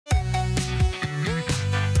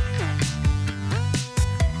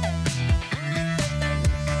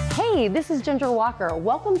Hey, this is Ginger Walker.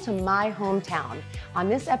 Welcome to my hometown. On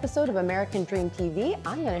this episode of American Dream TV,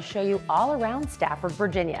 I'm going to show you all around Stafford,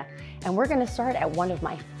 Virginia. And we're going to start at one of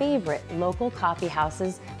my favorite local coffee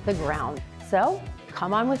houses, the Grounds. So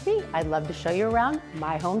come on with me. I'd love to show you around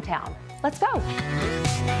my hometown. Let's go.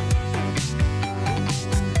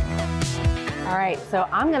 All right, so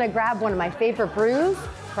I'm going to grab one of my favorite brews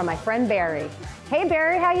from my friend Barry. Hey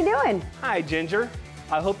Barry, how you doing? Hi Ginger.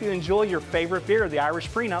 I hope you enjoy your favorite beer, the Irish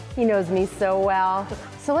Prenup. He knows me so well.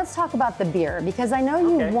 So let's talk about the beer, because I know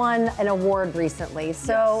you won an award recently.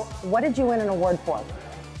 So yes. What did you win an award for?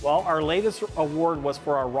 Well, our latest award was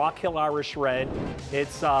for our Rockhill Irish Red.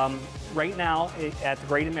 It's right now at the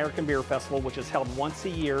Great American Beer Festival, which is held once a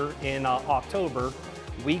year in October.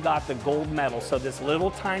 We got the gold medal. So this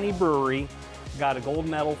little tiny brewery got a gold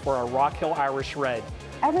medal for our Rockhill Irish Red.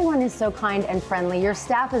 Everyone is so kind and friendly. Your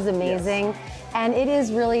staff is amazing. Yes. And it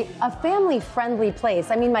is really a family-friendly place.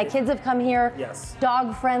 I mean, my kids have come here, yes.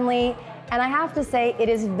 Dog-friendly, and I have to say it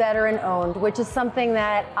is veteran-owned, which is something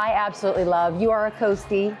that I absolutely love. You are a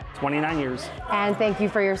Coastie. 29 years. And thank you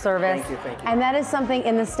for your service. Thank you, thank you. And that is something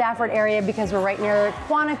in the Stafford area, because we're right near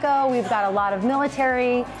Quantico. We've got a lot of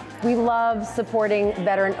military. We love supporting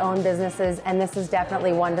veteran-owned businesses, and this is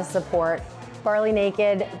definitely one to support. Barley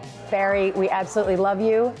Naked, Barry, we absolutely love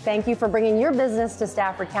you. Thank you for bringing your business to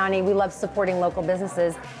Stafford County. We love supporting local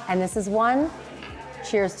businesses, and this is one.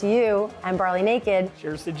 Cheers to you and Barley Naked.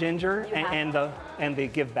 Cheers to Ginger and the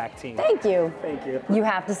Give Back team. Thank you. Thank you. You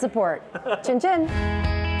have to support. Chin chin.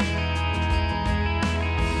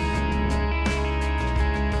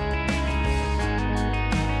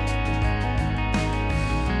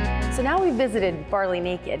 So now we've visited Barley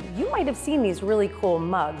Naked. You might have seen these really cool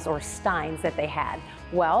mugs or steins that they had.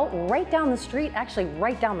 Well, right down the street, actually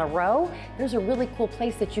right down the row, there's a really cool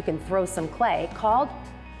place that you can throw some clay called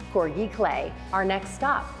Corgi Clay, our next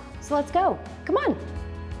stop. So let's go. Come on.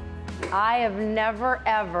 I have never,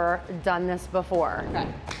 ever done this before. Okay.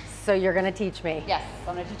 So you're gonna teach me. Yes,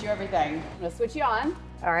 I'm gonna teach you everything. I'm gonna switch you on.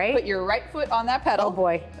 All right. Put your right foot on that pedal. Oh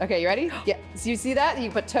boy. Okay, you ready? Yeah. So you see that?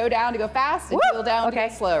 You put toe down to go fast and heel down to go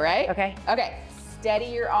slow, right? Okay. Okay. Steady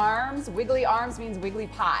your arms. Wiggly arms means wiggly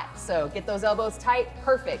pot. So get those elbows tight.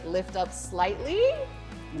 Perfect. Lift up slightly.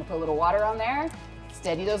 I'm gonna put a little water on there.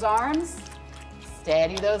 Steady those arms.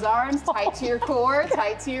 Steady those arms. Tight to your core.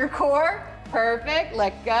 Tight to your core. Perfect.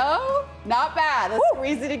 Let go. Not bad. Let's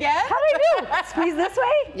squeeze it again. How do I do? Squeeze this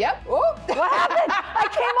way? Yep. Ooh. What happened? I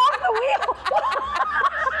came off the wheel.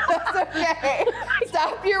 That's okay.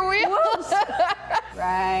 Stop your wheels.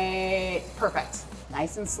 Right. Perfect.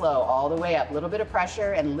 Nice and slow all the way up. A little bit of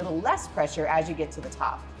pressure and a little less pressure as you get to the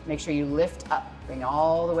top. Make sure you lift up. Bring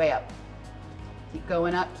all the way up. Keep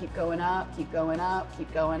going up. Keep going up. Keep going up.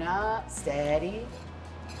 Keep going up. Steady.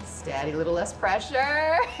 Steady, a little less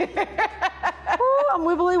pressure. Ooh, I'm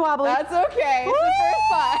wibbly wobbly. That's okay. It's the first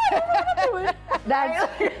spot.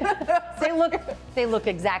 They look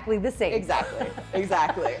exactly the same. Exactly,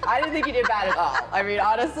 exactly. I didn't think you did bad at all. I mean,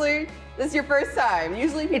 honestly, this is your first time.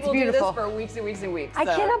 Usually people do this for weeks and weeks and weeks. I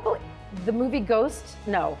cannot believe the movie Ghost.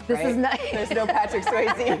 No, this is not. There's no Patrick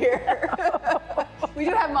Swayze here. We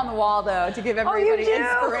do have him on the wall though to give everybody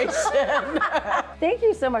inspiration. Thank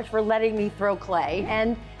you so much for letting me throw clay,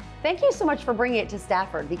 and thank you so much for bringing it to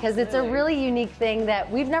Stafford, because it's a really unique thing that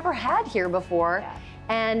we've never had here before. Yeah.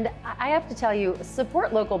 And I have to tell you,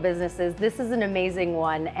 support local businesses. This is an amazing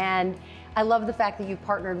one. And I love the fact that you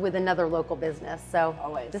partnered with another local business. So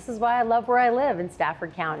this is why I love where I live in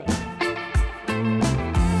Stafford County.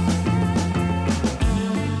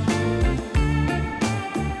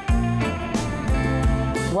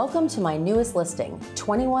 Welcome to my newest listing,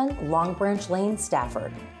 21 Long Branch Lane,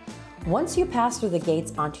 Stafford. Once you pass through the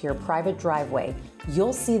gates onto your private driveway,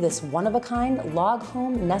 you'll see this one-of-a-kind log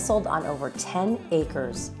home nestled on over 10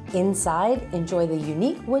 acres. Inside, enjoy the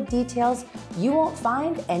unique wood details you won't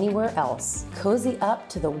find anywhere else. Cozy up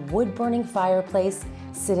to the wood-burning fireplace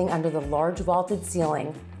sitting under the large vaulted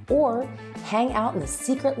ceiling, or hang out in the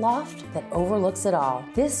secret loft that overlooks it all.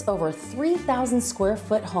 This over 3,000 square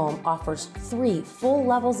foot home offers 3 full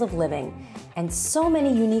levels of living and so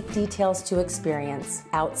many unique details to experience.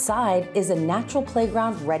 Outside is a natural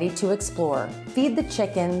playground ready to explore. Feed the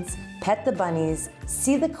chickens, pet the bunnies,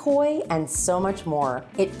 see the koi, and so much more.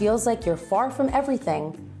 It feels like you're far from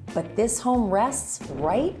everything, but this home rests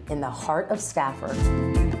right in the heart of Stafford.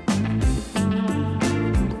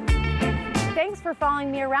 Thanks for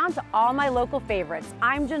following me around to all my local favorites.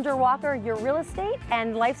 I'm Ginger Walker, your real estate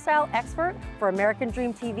and lifestyle expert for American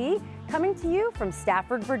Dream TV, coming to you from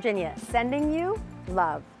Stafford, Virginia, sending you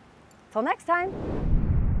love. Till next time.